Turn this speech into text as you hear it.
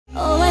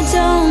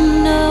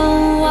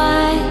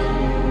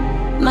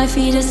My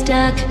feet are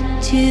stuck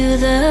to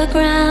the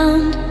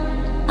ground.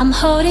 I'm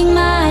holding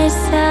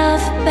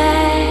myself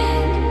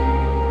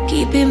back,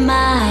 keeping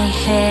my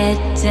head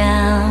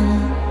down.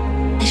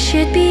 I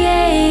should be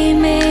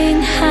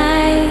aiming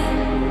high,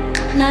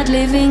 not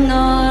living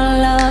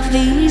all of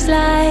these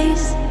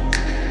lies,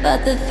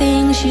 but the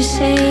things you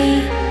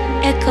say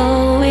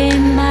echo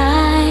in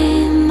my